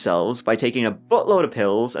kill themselves by taking a buttload of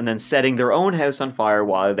pills and then setting their own house on fire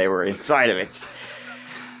while they were inside of it.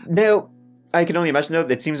 Now, I can only imagine, though,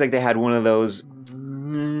 it seems like they had one of those,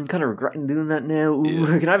 kind of regretting doing that now.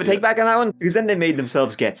 Ooh, can I have a take back on that one? Because then they made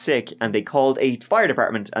themselves get sick, and they called a fire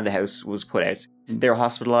department, and the house was put out. They were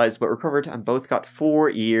hospitalized but recovered, and both got 4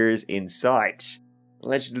 years inside.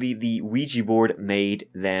 Allegedly, the Ouija board made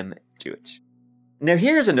them do it. Now,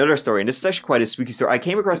 here's another story, and this is actually quite a spooky story. I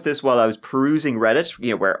came across this while I was perusing Reddit,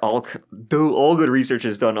 where all good research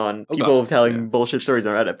is done on people telling bullshit stories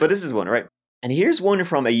on Reddit. But this is one, right? And here's one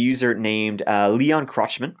from a user named Leon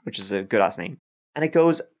Crotchman, which is a good-ass name. And it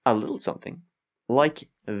goes a little something like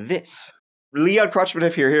this. Leon Crotchman,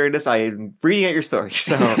 if you're hearing this, I'm reading out your story,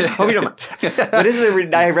 so hope you don't mind.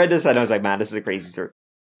 But I read this and I was like, man, this is a crazy story.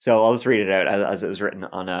 So I'll just read it out as it was written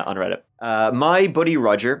on Reddit. My buddy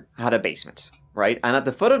Roger had a basement. Right, and at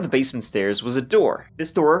the foot of the basement stairs was a door.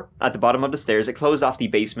 This door, at the bottom of the stairs, it closed off the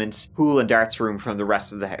basement pool and darts room from the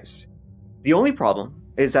rest of the house. The only problem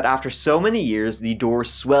is that after so many years, the door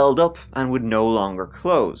swelled up and would no longer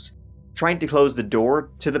close. Trying to close the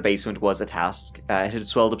door to the basement was a task. It had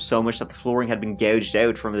swelled up so much that the flooring had been gouged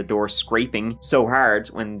out from the door scraping so hard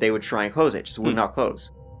when they would try and close it. It just would not close.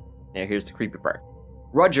 Now here's the creepy part.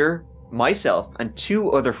 Roger, myself, and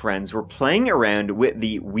 2 other friends were playing around with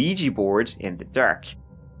the Ouija board in the dark.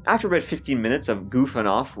 After about 15 minutes of goofing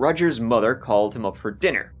off, Roger's mother called him up for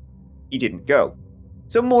dinner. He didn't go.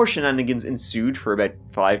 So more shenanigans ensued for about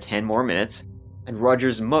 5-10 more minutes, and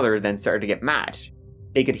Roger's mother then started to get mad.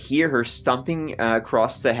 They could hear her stomping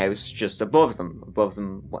across the house just above them.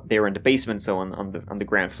 They were in the basement, so on the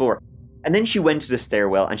ground floor. And then she went to the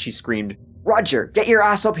stairwell and she screamed, "Roger, get your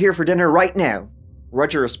ass up here for dinner right now!"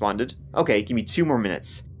 Roger responded, "Okay, give me 2 more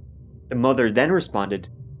minutes." The mother then responded,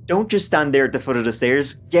 "Don't just stand there at the foot of the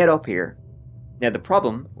stairs, get up here." Now the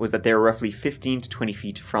problem was that they were roughly 15 to 20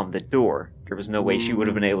 feet from the door. There was no way she would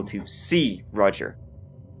have been able to see Roger.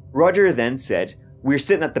 Roger then said, "We're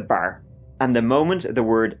sitting at the bar," and the moment the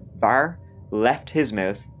word bar left his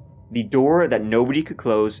mouth, the door that nobody could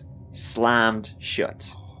close slammed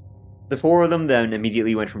shut. The 4 of them then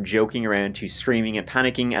immediately went from joking around to screaming and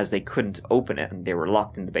panicking as they couldn't open it and they were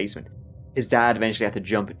locked in the basement. His dad eventually had to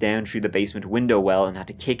jump down through the basement window well and had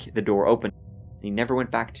to kick the door open. And he never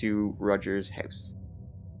went back to Roger's house.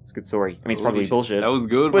 It's a good story. I mean, it's probably bullshit. That was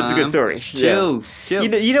good, but man. it's a good story. Chills. Yeah.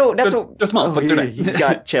 You know, that's what... Just small, but he's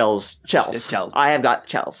got chills. Chels. I have got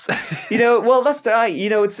chills. Well, that's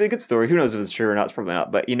it's a good story. Who knows if it's true or not? It's probably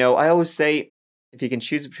not. But, I always say, if you can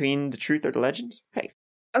choose between the truth or the legend, hey,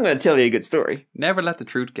 I'm going to tell you a good story. Never let the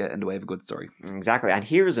truth get in the way of a good story. Exactly. And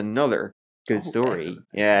here's another good story. Excellent.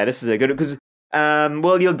 Yeah, this is a good one. Because,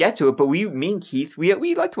 you'll get to it, but me and Keith,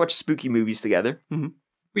 we like to watch spooky movies together.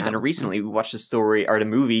 Mm-hmm. Recently we watched the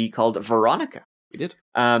movie called Veronica. We did.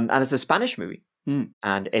 And it's a Spanish movie. And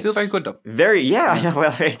it's still very good though. I know.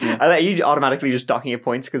 Well, I let you automatically just docking your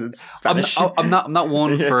points because it's Spanish. I'm not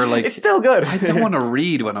one for like. It's still good. I don't want to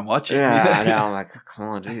read when I'm watching. Yeah, I know. I'm like, come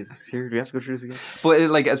on, Jesus. Here, do we have to go through this again? But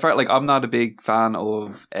as far I'm not a big fan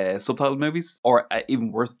of subtitled movies or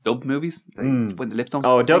even worse, dubbed movies. When the lips don't.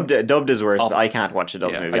 Oh, dubbed is worse. I can't watch a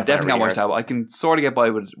dubbed movie. I definitely can't watch that. I can sort of get by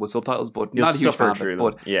with subtitles, but not a huge fan of it.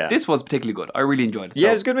 But this was particularly good. I really enjoyed it. Yeah,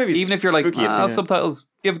 it was a good movie. Even if you're spooky, subtitles,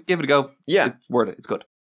 give it a go. Yeah, it's worth it. It's good.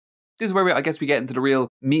 This is where we get into the real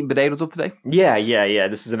meat and potatoes of today. Yeah.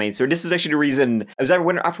 This is the main story. This is actually the reason. It was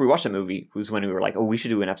after we watched that movie, was when we were like, oh, we should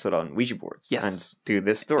do an episode on Ouija boards and do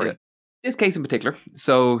this story. Yeah. This case in particular,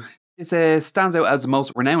 so this stands out as the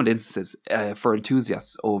most renowned instances for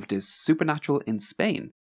enthusiasts of this supernatural in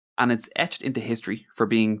Spain. And it's etched into history for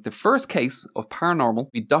being the first case of paranormal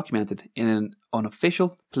to be documented in an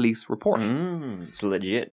unofficial police report. It's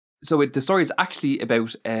legit. So the story is actually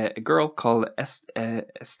about a girl called Estefania.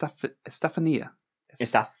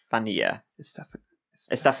 Estefania.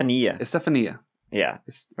 Yeah.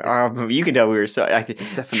 You can tell we were so...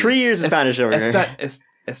 3 years of Spanish over here.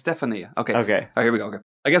 Estefania. Okay. All right, here we go. Okay.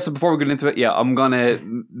 I guess before we get into it, I'm going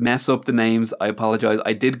to mess up the names. I apologize.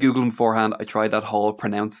 I did Google them beforehand. I tried that whole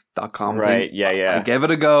pronounce.com thing. Right, yeah. I gave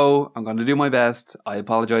it a go. I'm going to do my best. I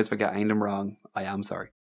apologize if I get them wrong. I am sorry.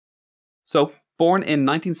 So... Born in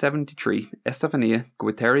 1973, Estefania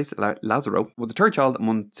Gutierrez Lazaro was the 3rd child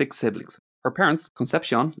among 6 siblings. Her parents,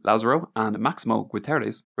 Concepcion Lazaro and Maximo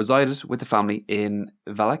Gutierrez, resided with the family in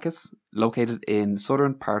Vallecas, located in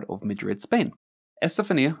southern part of Madrid, Spain.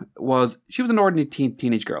 Estefania was an ordinary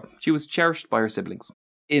teenage girl. She was cherished by her siblings.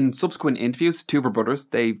 In subsequent interviews, 2 of her brothers,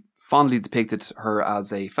 they fondly depicted her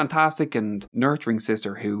as a fantastic and nurturing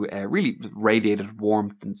sister who really radiated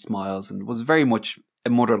warmth and smiles and was very much a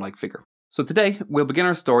mother-like figure. So today, we'll begin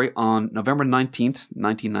our story on November 19th,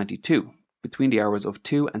 1992, between the hours of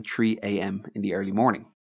 2 and 3 a.m. in the early morning.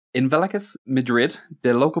 In Vallecas, Madrid,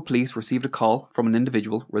 the local police received a call from an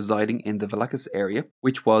individual residing in the Vallecas area,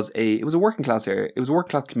 which was a working class area. It was a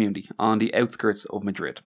working class community on the outskirts of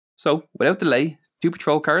Madrid. So, without delay, 2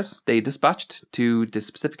 patrol cars they dispatched to the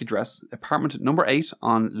specific address, apartment number 8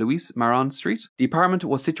 on Luis Maron Street. The apartment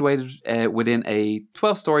was situated within a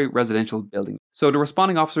 12-story residential building. So the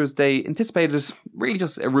responding officers, they anticipated really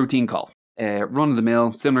just a routine call.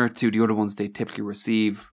 Run-of-the-mill, similar to the other ones they typically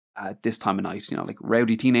receive at this time of night, like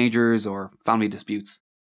rowdy teenagers or family disputes.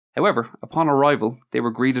 However, upon arrival, they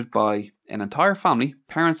were greeted by an entire family,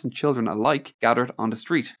 parents and children alike, gathered on the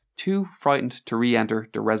street, too frightened to re-enter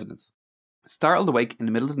their residence. Startled awake in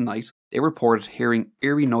the middle of the night, they reported hearing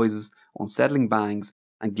eerie noises, unsettling bangs,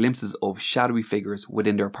 and glimpses of shadowy figures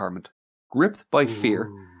within their apartment. Gripped by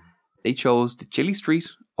fear, they chose the chilly street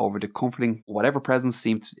over the comforting whatever presence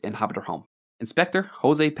seemed to inhabit their home. Inspector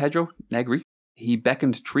Jose Pedro Negri, he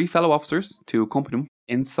beckoned 3 fellow officers to accompany him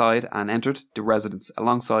inside and entered the residence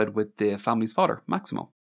alongside with the family's father, Maximo.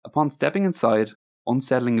 Upon stepping inside,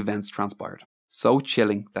 unsettling events transpired. So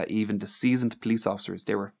chilling that even the seasoned police officers,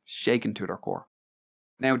 they were shaken to their core.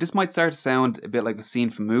 Now, this might start to sound a bit like a scene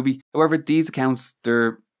from a movie. However, these accounts,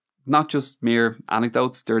 they're not just mere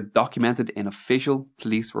anecdotes, they're documented in official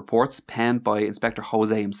police reports penned by Inspector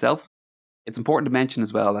Jose himself. It's important to mention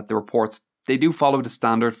as well that the reports, they do follow the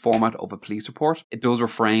standard format of a police report. It does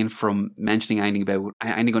refrain from mentioning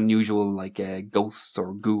anything unusual like ghosts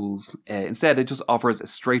or ghouls. Instead, it just offers a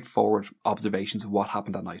straightforward observations of what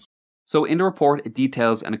happened that night. So in the report, it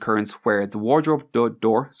details an occurrence where the wardrobe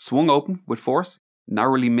door swung open with force,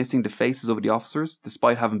 narrowly missing the faces of the officers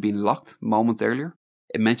despite having been locked moments earlier.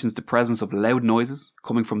 It mentions the presence of loud noises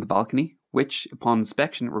coming from the balcony, which, upon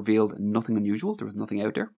inspection, revealed nothing unusual. There was nothing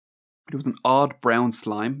out there. There was an odd brown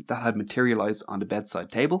slime that had materialized on the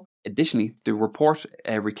bedside table. Additionally, the report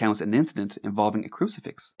recounts an incident involving a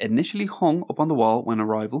crucifix. Initially hung up on the wall when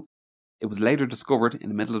arrival, it was later discovered in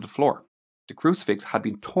the middle of the floor. The crucifix had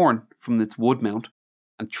been torn from its wood mount,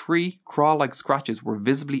 and 3 claw-like scratches were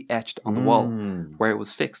visibly etched on the wall where it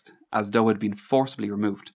was fixed, as though it had been forcibly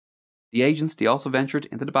removed. The agents, they also ventured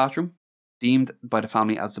into the bathroom, deemed by the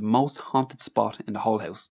family as the most haunted spot in the whole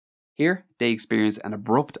house. Here, they experienced an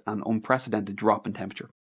abrupt and unprecedented drop in temperature.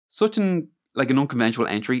 Such an unconventional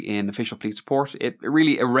entry in official police report, it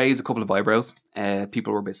really raised a couple of eyebrows.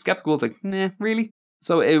 People were a bit skeptical. It's like, nah, really?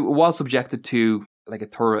 So it was subjected to a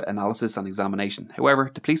thorough analysis and examination. However,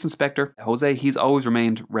 the police inspector, Jose, he's always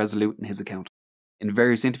remained resolute in his account. In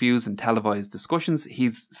various interviews and televised discussions,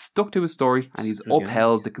 he's stuck to his story and he's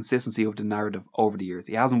upheld the consistency of the narrative over the years.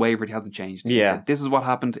 He hasn't wavered, he hasn't changed. He said, this is what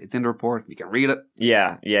happened, it's in the report, you can read it.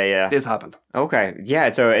 Yeah. This happened. Okay, yeah,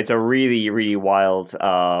 it's a really, really wild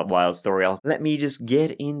story. Let me just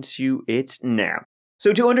get into it now.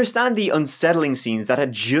 So to understand the unsettling scenes that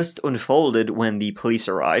had just unfolded when the police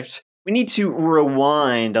arrived, we need to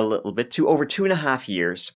rewind a little bit to over 2.5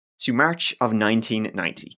 years, to March of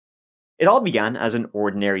 1990. It all began as an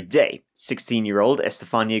ordinary day. 16-year-old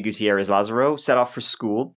Estefania Gutierrez Lazaro set off for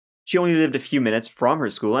school. She only lived a few minutes from her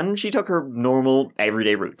school and she took her normal,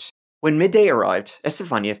 everyday route. When midday arrived,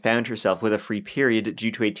 Estefania found herself with a free period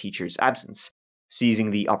due to a teacher's absence. Seizing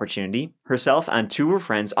the opportunity, herself and 2 of her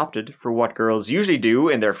friends opted for what girls usually do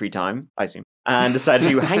in their free time, I assume, and decided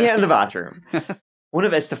to hang out in the bathroom. One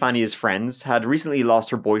of Estefania's friends had recently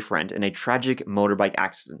lost her boyfriend in a tragic motorbike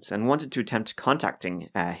accident and wanted to attempt contacting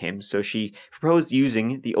him, so she proposed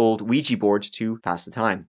using the old Ouija board to pass the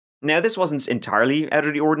time. Now, this wasn't entirely out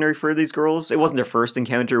of the ordinary for these girls. It wasn't their first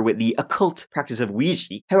encounter with the occult practice of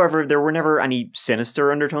Ouija. However, there were never any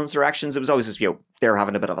sinister undertones to their actions. It was always just, they were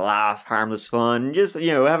having a bit of a laugh, harmless fun, just,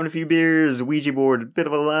 having a few beers, Ouija board, a bit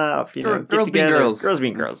of a laugh, Girls being girls. Girls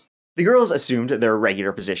being girls. The girls assumed their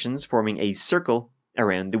regular positions, forming a circle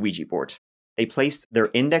around the Ouija board. They placed their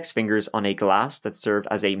index fingers on a glass that served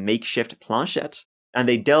as a makeshift planchette, and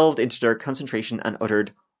they delved into their concentration and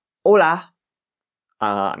uttered, "Hola."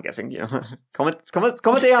 I'm guessing, como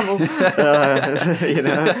te amo?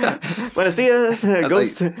 Buenos dias,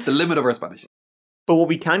 ghost. Like the limit of our Spanish. But what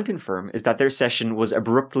we can confirm is that their session was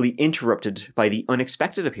abruptly interrupted by the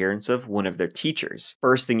unexpected appearance of one of their teachers.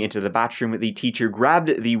 Bursting into the bathroom, the teacher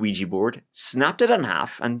grabbed the Ouija board, snapped it in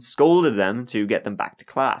half, and scolded them to get them back to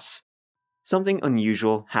class. Something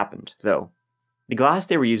unusual happened, though. The glass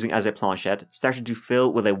they were using as a planchette started to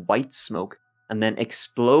fill with a white smoke and then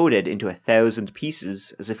exploded into 1,000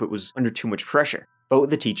 pieces as if it was under too much pressure. Both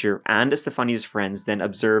the teacher and Estefania's friends then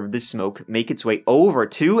observed the smoke make its way over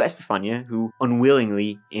to Estefania, who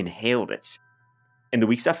unwillingly inhaled it. In the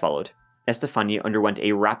weeks that followed, Estefania underwent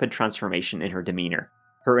a rapid transformation in her demeanor.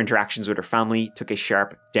 Her interactions with her family took a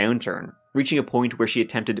sharp downturn, reaching a point where she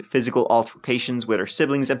attempted physical altercations with her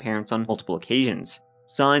siblings and parents on multiple occasions.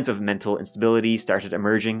 Signs of mental instability started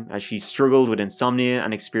emerging as she struggled with insomnia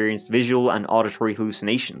and experienced visual and auditory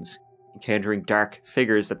hallucinations. encountering dark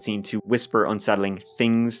figures that seemed to whisper unsettling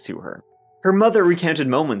things to her. Her mother recounted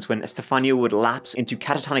moments when Estefania would lapse into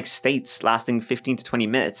catatonic states lasting 15 to 20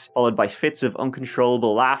 minutes, followed by fits of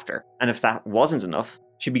uncontrollable laughter. And if that wasn't enough,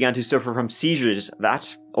 she began to suffer from seizures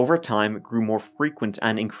that, over time, grew more frequent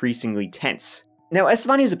and increasingly tense. Now,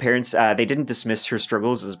 Estefania's parents, they didn't dismiss her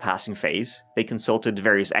struggles as a passing phase. They consulted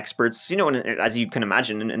various experts, as you can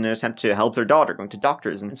imagine, in an attempt to help their daughter, going to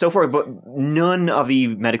doctors and so forth, but none of the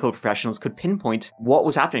medical professionals could pinpoint what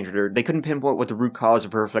was happening to her. They couldn't pinpoint what the root cause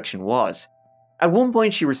of her affliction was. At one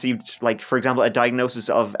point, she received, for example, a diagnosis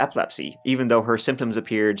of epilepsy, even though her symptoms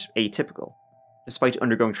appeared atypical. Despite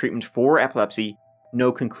undergoing treatment for epilepsy,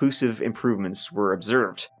 no conclusive improvements were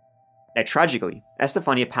observed. Now, tragically,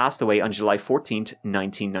 Estefania passed away on July 14th,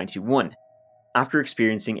 1991. After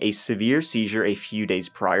experiencing a severe seizure a few days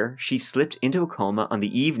prior, she slipped into a coma on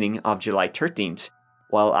the evening of July 13th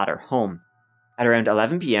while at her home. At around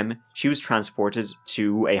 11 p.m., she was transported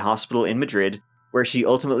to a hospital in Madrid, where she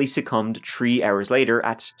ultimately succumbed 3 hours later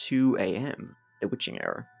at 2 a.m., the witching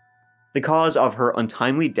hour. The cause of her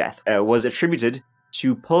untimely death was attributed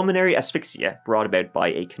to pulmonary asphyxia brought about by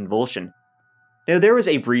a convulsion. Now, there was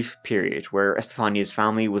a brief period where Estefania's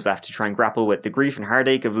family was left to try and grapple with the grief and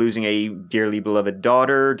heartache of losing a dearly beloved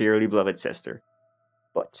daughter, dearly beloved sister.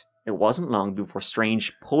 But it wasn't long before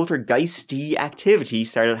strange poltergeisty activity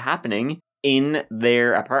started happening in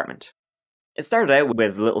their apartment. It started out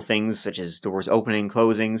with little things such as doors opening,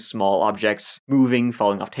 closing, small objects moving,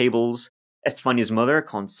 falling off tables. Estefania's mother,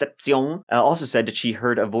 Concepcion, also said that she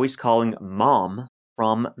heard a voice calling Mom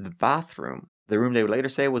from the bathroom. The room they would later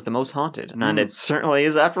say was the most haunted, and it certainly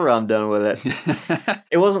is after I'm done with it.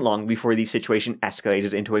 It wasn't long before the situation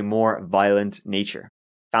escalated into a more violent nature.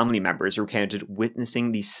 Family members recounted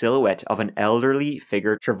witnessing the silhouette of an elderly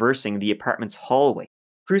figure traversing the apartment's hallway.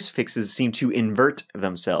 Crucifixes seemed to invert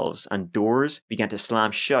themselves, and doors began to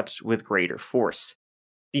slam shut with greater force.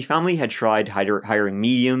 The family had tried hiring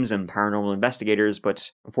mediums and paranormal investigators,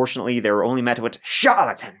 but unfortunately they were only met with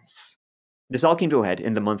charlatans. This all came to a head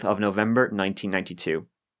in the month of November 1992.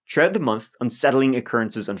 Throughout the month, unsettling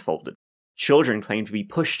occurrences unfolded. Children claimed to be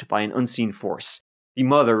pushed by an unseen force. The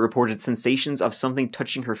mother reported sensations of something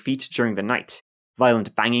touching her feet during the night.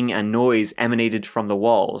 Violent banging and noise emanated from the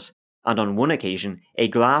walls, and on one occasion, a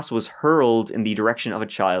glass was hurled in the direction of a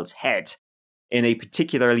child's head. In a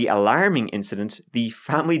particularly alarming incident, the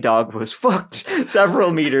family dog was fucked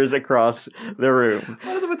several meters across the room.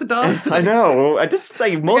 What is it with the dogs today? I know.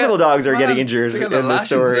 Multiple dogs are getting injured in this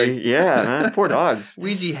story. Yeah, man. Poor dogs.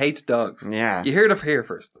 Ouija hates dogs. Yeah. You heard it here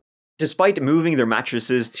first. Despite moving their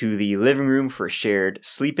mattresses to the living room for shared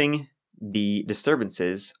sleeping, the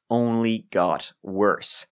disturbances only got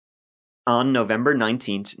worse. On November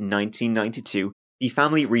 19th, 1992, the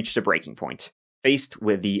family reached a breaking point. Faced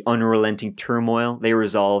with the unrelenting turmoil, they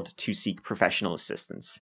resolved to seek professional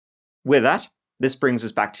assistance. With that, this brings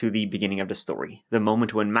us back to the beginning of the story, the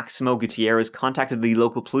moment when Maximo Gutierrez contacted the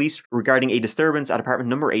local police regarding a disturbance at apartment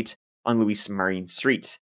number 8 on Luis Marin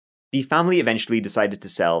Street. The family eventually decided to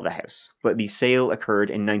sell the house, but the sale occurred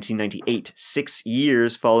in 1998, 6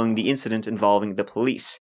 years following the incident involving the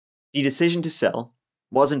police. The decision to sell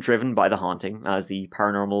wasn't driven by the haunting, as the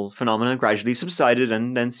paranormal phenomena gradually subsided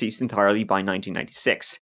and then ceased entirely by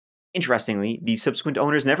 1996. Interestingly, the subsequent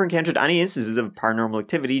owners never encountered any instances of paranormal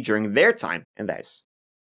activity during their time in the house.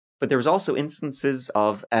 But there was also instances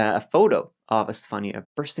of a photo of Estefania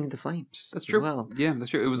bursting into flames. That's true. Well. Yeah,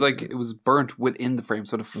 that's true. It was like it was burnt within the frame.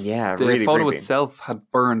 So the really photo creepy. itself had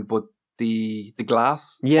burned, but the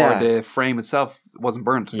glass or the frame itself wasn't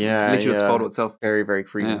burnt. Yeah, it was literally the photo itself. Very, very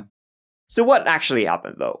creepy. Yeah. So what actually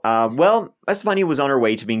happened, though? Well, Estefania was on her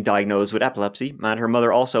way to being diagnosed with epilepsy, and her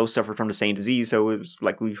mother also suffered from the same disease, so it was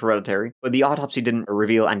likely hereditary. But the autopsy didn't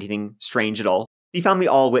reveal anything strange at all. The family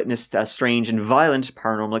all witnessed a strange and violent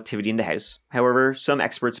paranormal activity in the house. However, some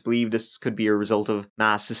experts believe this could be a result of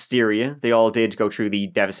mass hysteria. They all did go through the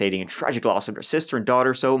devastating and tragic loss of their sister and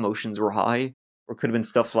daughter, so emotions were high. Or could have been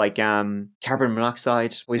stuff like carbon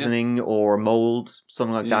monoxide poisoning or mold,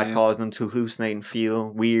 something like that, causing them to hallucinate and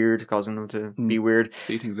feel weird, causing them to be weird.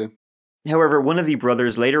 See things, yeah. However, one of the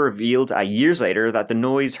brothers later revealed, years later, that the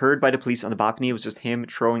noise heard by the police on the balcony was just him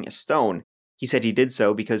throwing a stone. He said he did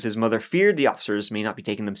so because his mother feared the officers may not be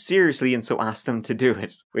taking them seriously and so asked them to do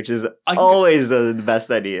it, which is always the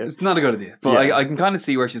best idea. It's not a good idea, but I can kind of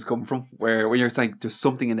see where she's coming from, where when you're saying there's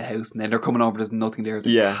something in the house and then they're coming over, there's nothing there. It's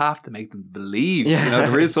like, you have to make them believe,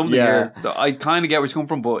 there is something here. So I kind of get where she's coming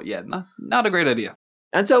from, but not a great idea.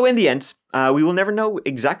 And so in the end, we will never know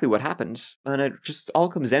exactly what happened, and it just all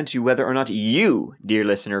comes down to whether or not you, dear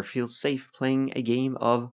listener, feel safe playing a game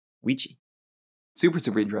of Ouija. Super,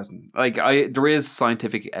 super interesting. Like, there is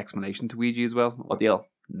scientific explanation to Ouija as well. What the hell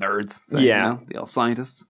nerds say, the old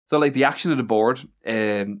scientists. So, like, the action of the board,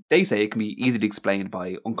 they say it can be easily explained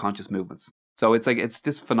by unconscious movements. So it's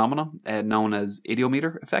this phenomenon known as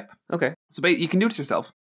idiometer effect. Okay. So you can do it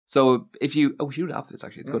yourself. So if you, we should do it after this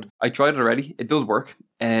actually, it's good. I tried it already. It does work.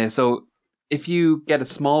 So if you get a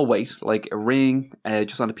small weight, like a ring,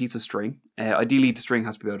 just on a piece of string, ideally the string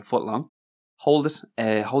has to be about a foot long. Hold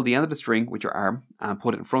the end of the string with your arm and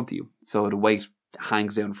put it in front of you. So the weight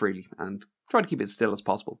hangs down freely, and try to keep it as still as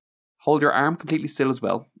possible. Hold your arm completely still as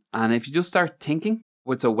well. And if you just start thinking,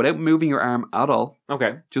 without moving your arm at all,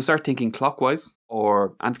 just start thinking clockwise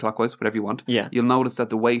or anti-clockwise, whatever you want. Yeah. You'll notice that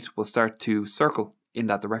the weight will start to circle in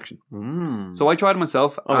that direction. So I tried it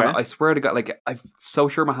myself, and I swear to God, like, I'm so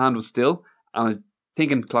sure my hand was still, and I was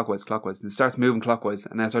thinking clockwise, and it starts moving clockwise,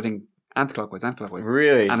 and then I started thinking anti-clockwise.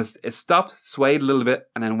 Really? And it stopped, swayed a little bit,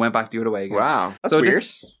 and then went back the other way again. Wow, that's weird.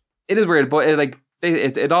 It is weird, but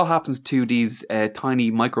it all happens to these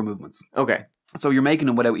tiny micro movements. Okay. So you're making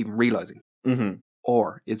them without even realizing. Mm-hmm.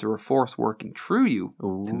 Or is there a force working through you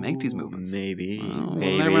to make these movements? Maybe. We'll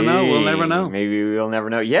never know. Maybe we'll never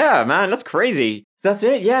know. Yeah, man, that's crazy. That's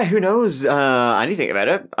it. Yeah, who knows anything about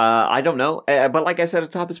it? I don't know. But like I said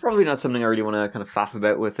at the top, it's probably not something I really want to kind of faff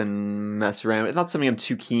about with and mess around with. It's not something I'm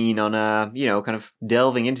too keen on, kind of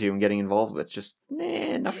delving into and getting involved with. Just,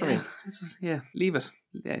 not for me. Leave it.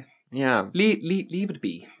 Yeah. Leave it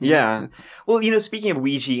be. Yeah. Well, speaking of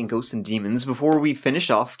Ouija and ghosts and demons, before we finish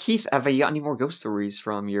off, Keith, have you got any more ghost stories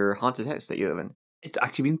from your haunted house that you live in? It's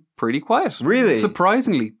actually been pretty quiet. Really?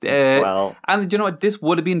 Surprisingly. And you know what? This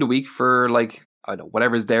would have been the week for, like, I don't know,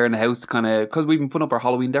 whatever's there in the house to kind of, because we've been putting up our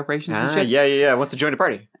Halloween decorations and shit. Yeah. Wants to join the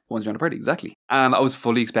party. Exactly. And I was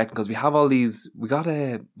fully expecting, because we have all these, we got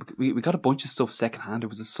a bunch of stuff secondhand. There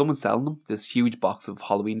was someone selling them, this huge box of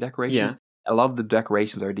Halloween decorations. Yeah. A lot of the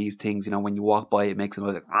decorations are these things, when you walk by, it makes a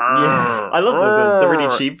noise like, yeah, I love this. They're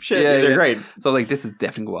really cheap shit. Yeah, they're great. So, like, this is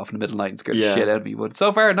definitely go off in the middle of the night and scare the shit out of me. But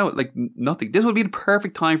so far, no, like, nothing. This would be the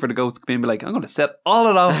perfect time for the ghosts to come in and be like, I'm going to set all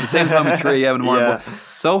it off at the same time at 3 a.m. in the morning. But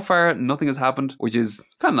so far, nothing has happened, which is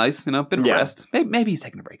kind of nice, a bit of a rest. Maybe he's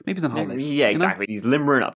taking a break. Maybe he's on holidays. Yeah, exactly. He's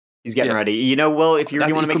limbering up. He's getting ready. Well, if you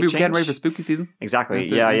really want to make a change... getting ready for spooky season. Exactly.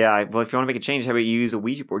 Yeah. Well, if you want to make a change, how about you use a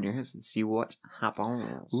Ouija board in your house and see what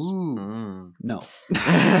happens? Ooh. No.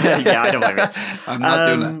 Yeah, I don't blame it. I'm not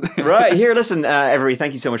doing that. Right. Here, listen, everybody,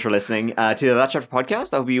 thank you so much for listening to the That Chapter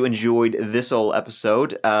podcast. I hope you enjoyed this whole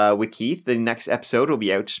episode with Keith. The next episode will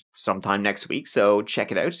be out sometime next week, so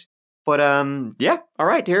check it out. But, yeah. All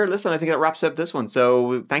right. Here, listen, I think that wraps up this one.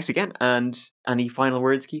 So thanks again. And any final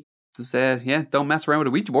words, Keith? Just, don't mess around with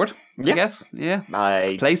a Ouija board, I guess. Yeah.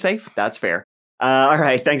 Play safe. That's fair. All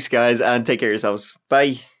right. Thanks, guys. And take care of yourselves.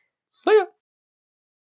 Bye. See ya.